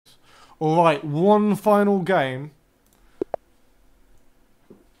Alright, one final game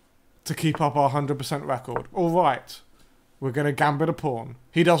to keep up our 100% record. Alright, we're going to gambit a pawn.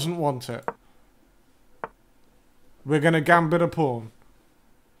 He doesn't want it. We're going to gambit a pawn.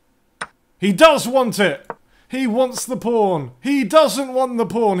 He does want it! He wants the pawn. He doesn't want the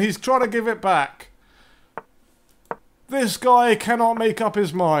pawn. He's trying to give it back. This guy cannot make up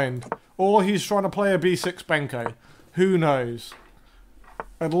his mind. Or he's trying to play a b6 Benko. Who knows?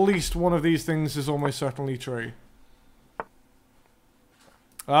 At least one of these things is almost certainly true.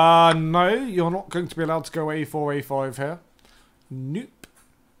 No, you're not going to be allowed to go a4, a5 here. Nope.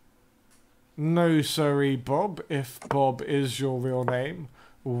 No, sorry, Bob, if Bob is your real name,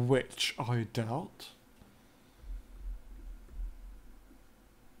 which I doubt.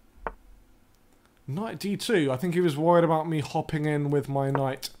 Knight d2. I think he was worried about me hopping in with my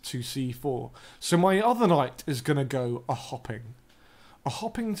knight to c4. So my other knight is going to go a hopping. A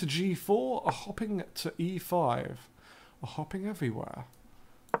hopping to g4, a hopping to e5. A hopping everywhere.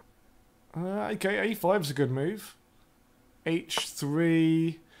 Okay, a5's a good move.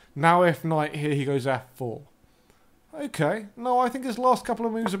 h3. Now if knight here, he goes f4. Okay. No, I think his last couple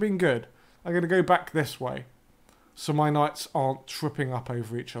of moves have been good. I'm going to go back this way. So my knights aren't tripping up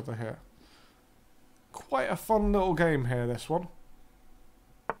over each other here. Quite a fun little game here, this one.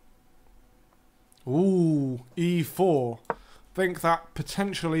 Ooh, e4. Think that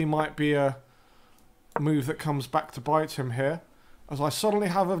potentially might be a move that comes back to bite him here. As I suddenly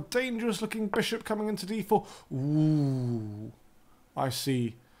have a dangerous looking bishop coming into d4. Ooh. I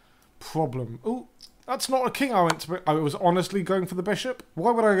see. Problem. Ooh, that's not a king I went to. I was honestly going for the bishop.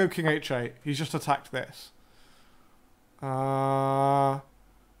 Why would I go king h8? He's just attacked this.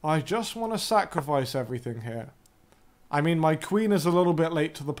 I just want to sacrifice everything here. I mean, my queen is a little bit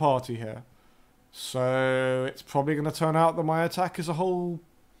late to the party here. So it's probably going to turn out that my attack is a whole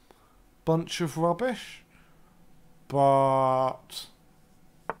bunch of rubbish. But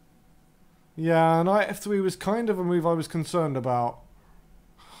yeah, knight f3 was kind of a move I was concerned about.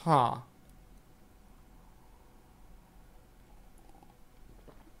 Huh.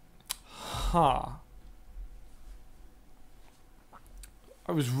 Huh.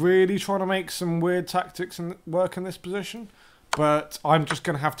 I was really trying to make some weird tactics work in this position, but I'm just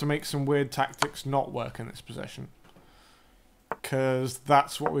going to have to make some weird tactics not work in this position. Because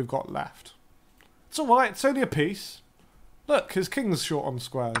that's what we've got left. It's alright, it's only a piece. Look, his king's short on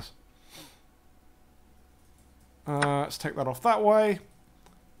squares. Let's take that off that way.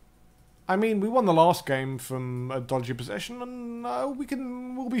 I mean, we won the last game from a dodgy position, and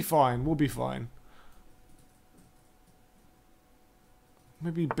we'll be fine, we'll be fine.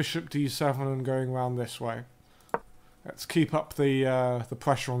 Maybe bishop d7 and going around this way. Let's keep up the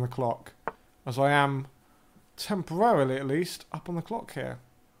pressure on the clock, as I am, temporarily at least, up on the clock here.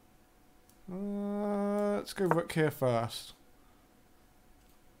 Let's go rook here first.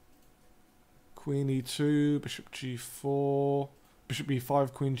 Queen e2, bishop g4, bishop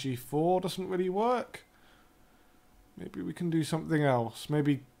b5, queen g4 doesn't really work. Maybe we can do something else.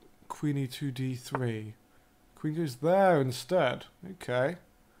 Maybe queen e2, d3. Queen goes there instead. Okay.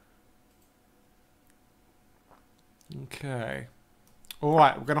 Okay.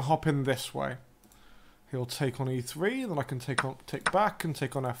 Alright, we're going to hop in this way. He'll take on e3, then I can take back and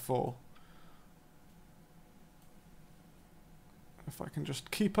take on f4. If I can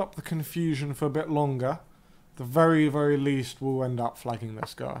just keep up the confusion for a bit longer, the very, very least we'll end up flagging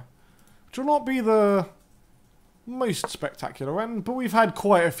this guy. Which will not be the most spectacular end, but we've had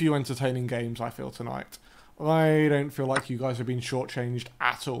quite a few entertaining games, I feel, tonight. I don't feel like you guys have been shortchanged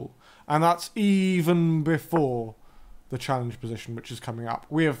at all. And that's even before the challenge position, which is coming up.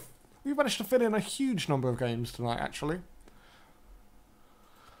 We've managed to fit in a huge number of games tonight, actually.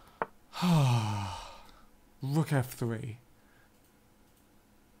 Rook f3.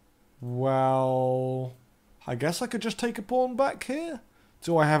 Well, I guess I could just take a pawn back here.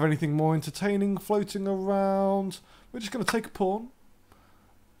 Do I have anything more entertaining floating around? We're just going to take a pawn.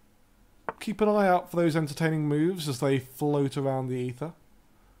 Keep an eye out for those entertaining moves as they float around the ether.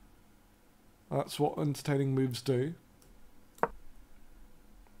 That's what entertaining moves do.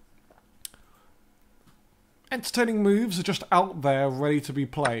 Entertaining moves are just out there ready to be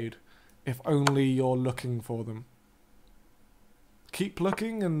played, if only you're looking for them. Keep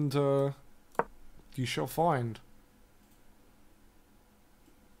looking and you shall find.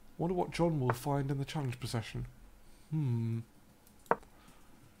 Wonder what John will find in the challenge possession.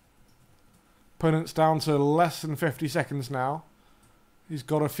 Opponent's down to less than 50 seconds now. He's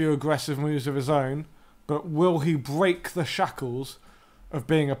got a few aggressive moves of his own, but will he break the shackles of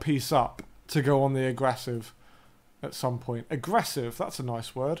being a piece up to go on the aggressive at some point? Aggressive, that's a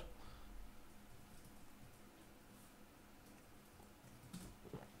nice word.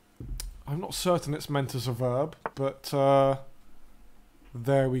 I'm not certain it's meant as a verb, but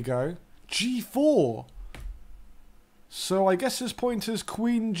there we go. G4. So I guess his point is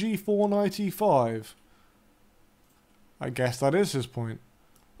Queen G4 Knight E5. I guess that is his point.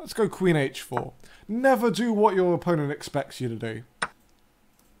 Let's go Queen H4. Never do what your opponent expects you to do.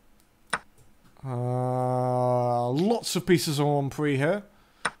 Lots of pieces are on pre here.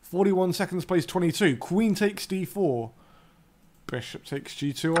 41 seconds plays 22. Queen takes D4. Bishop takes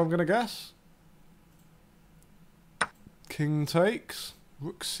G2, I'm going to guess. King takes.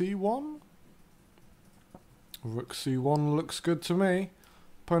 Rook C1. Rook C1 looks good to me.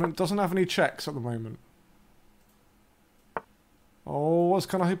 Opponent doesn't have any checks at the moment. Oh, I was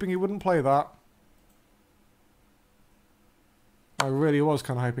kind of hoping he wouldn't play that. I really was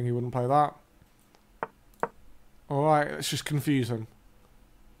kind of hoping he wouldn't play that. Alright, let's just confuse him.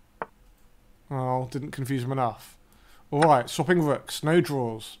 Oh, didn't confuse him enough. Alright, swapping rooks. No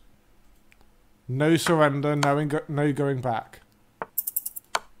draws. No surrender, no going back.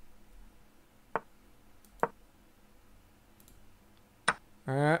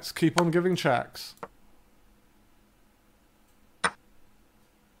 Let's keep on giving checks.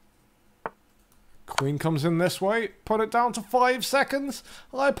 Queen comes in this way. Put it down to 5 seconds.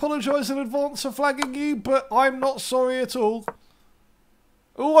 I apologise in advance for flagging you, but I'm not sorry at all.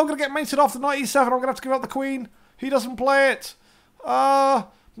 Oh, I'm going to get mated after knight e7. I'm going to have to give up the queen. He doesn't play it.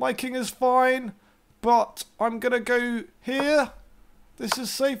 My king is fine, but I'm going to go here. This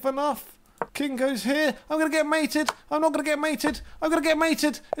is safe enough. King goes here. I'm going to get mated. I'm not going to get mated. I'm going to get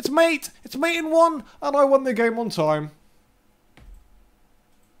mated. It's mate. It's mate in 1. And I won the game on time.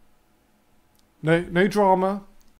 No drama.